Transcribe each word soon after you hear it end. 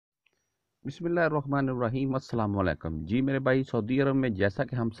बिस्मिल्लाहिर्रहमानिर्रहीम अस्सलाम वालेकुम जी मेरे भाई। सऊदी अरब में जैसा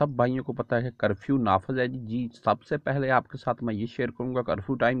कि हम सब भाइयों को पता है कर्फ्यू नाफज है जी। सबसे पहले आपके साथ मैं ये शेयर करूंगा,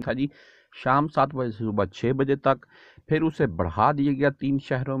 कर्फ्यू टाइम था जी शाम 7 बजे से सुबह 6 बजे तक। फिर उसे बढ़ा दिया गया 3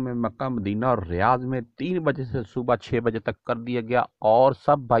 शहरों में, मक्का, मदीना और रियाज में 3 बजे से सुबह 6 बजे तक कर दिया गया। और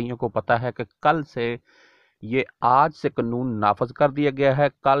सब भाइयों को पता है कि कल से ये आज से कानून नाफज कर दिया गया है।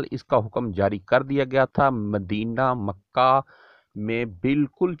 कल इसका हुक्म जारी कर दिया गया था। मदीना, मक्का में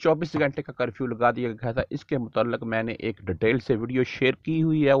बिल्कुल 24 घंटे का कर्फ्यू लगा दिया गया था। इसके मुताल्लिक मैंने एक डिटेल से वीडियो शेयर की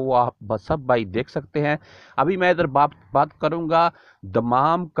हुई है, वो आप बस सब भाई देख सकते हैं। अभी मैं इधर बात करूंगा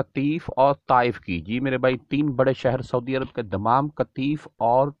दमाम, कतीफ और ताइफ की। जी मेरे भाई, 3 बड़े शहर सऊदी अरब के दमाम, कतीफ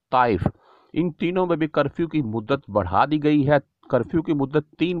और ताइफ, इन तीनों में भी कर्फ्यू की मुद्दत बढ़ा दी गई है। कर्फ्यू की मुद्दत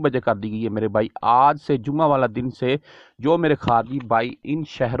 3 बजे कर दी गई है मेरे भाई। आज से जुम्मा वाला दिन से जो मेरे खारजी भाई इन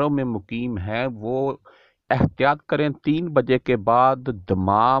शहरों में मुकीम हैं वो एहतियात करें। 3 बजे के बाद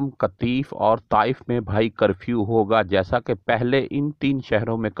दमाम, कतीफ और ताइफ में भाई कर्फ्यू होगा। जैसा कि पहले इन 3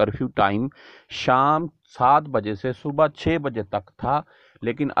 शहरों में कर्फ्यू टाइम शाम 7 बजे से सुबह 6 बजे तक था,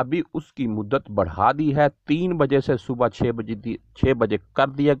 लेकिन अभी उसकी मुद्दत बढ़ा दी है। 3 बजे से सुबह 6 बजे कर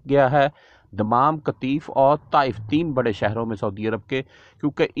दिया गया है। दमाम, कतीफ और ताइफ, 3 बड़े शहरों में सऊदी अरब के,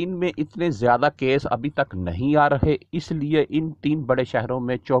 क्योंकि इनमें इतने ज़्यादा केस अभी तक नहीं आ रहे, इसलिए इन 3 बड़े शहरों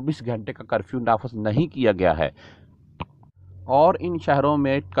में 24 घंटे का कर्फ्यू नाफज नहीं किया गया है। और इन शहरों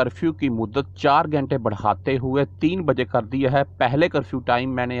में कर्फ्यू की मुद्दत 4 घंटे बढ़ाते हुए 3 बजे कर दिया है। पहले कर्फ्यू टाइम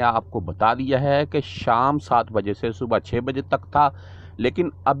मैंने आपको बता दिया है कि शाम 7 बजे से सुबह 6 बजे तक था,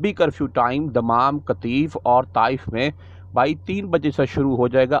 लेकिन अभी कर्फ्यू टाइम दमाम, कतीफ और ताइफ में भाई 3 बजे से शुरू हो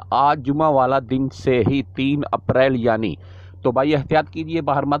जाएगा। आज जुमा वाला दिन से ही 3 अप्रैल यानी। तो भाई एहतियात कीजिए,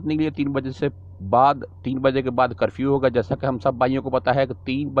 बाहर मत निकलिए। 3 बजे के बाद कर्फ्यू होगा। जैसा कि हम सब भाइयों को पता है कि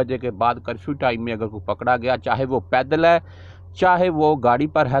 3 बजे के बाद कर्फ्यू टाइम में अगर कोई पकड़ा गया, चाहे वो पैदल है चाहे वो गाड़ी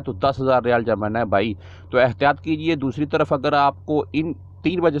पर है, तो 10,000 रियाल जुर्माना है भाई। तो एहतियात कीजिए। दूसरी तरफ अगर आपको इन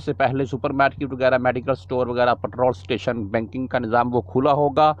 3 बजे से पहले सुपर मार्केट वगैरह, मेडिकल स्टोर वगैरह, पेट्रोल स्टेशन, बैंकिंग का निज़ाम वो खुला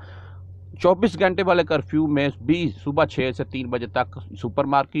होगा। 24 घंटे वाले कर्फ्यू में भी सुबह 6 से 3 बजे तक सुपर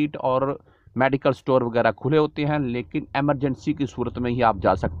मार्केट और मेडिकल स्टोर वगैरह खुले होते हैं, लेकिन एमरजेंसी की सूरत में ही आप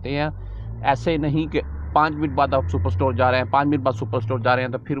जा सकते हैं। ऐसे नहीं कि 5 मिनट बाद आप सुपर स्टोर जा रहे हैं, 5 मिनट बाद सुपर स्टोर जा रहे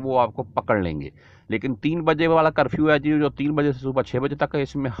हैं, तो फिर वो आपको पकड़ लेंगे। लेकिन 3 बजे वाला कर्फ्यू है जी, जो 3 बजे से सुबह 6 बजे तक है,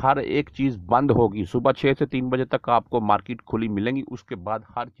 इसमें हर एक चीज़ बंद होगी। सुबह 6 से 3 बजे तक आपको मार्केट खुली मिलेंगी, उसके बाद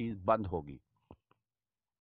हर चीज़ बंद होगी।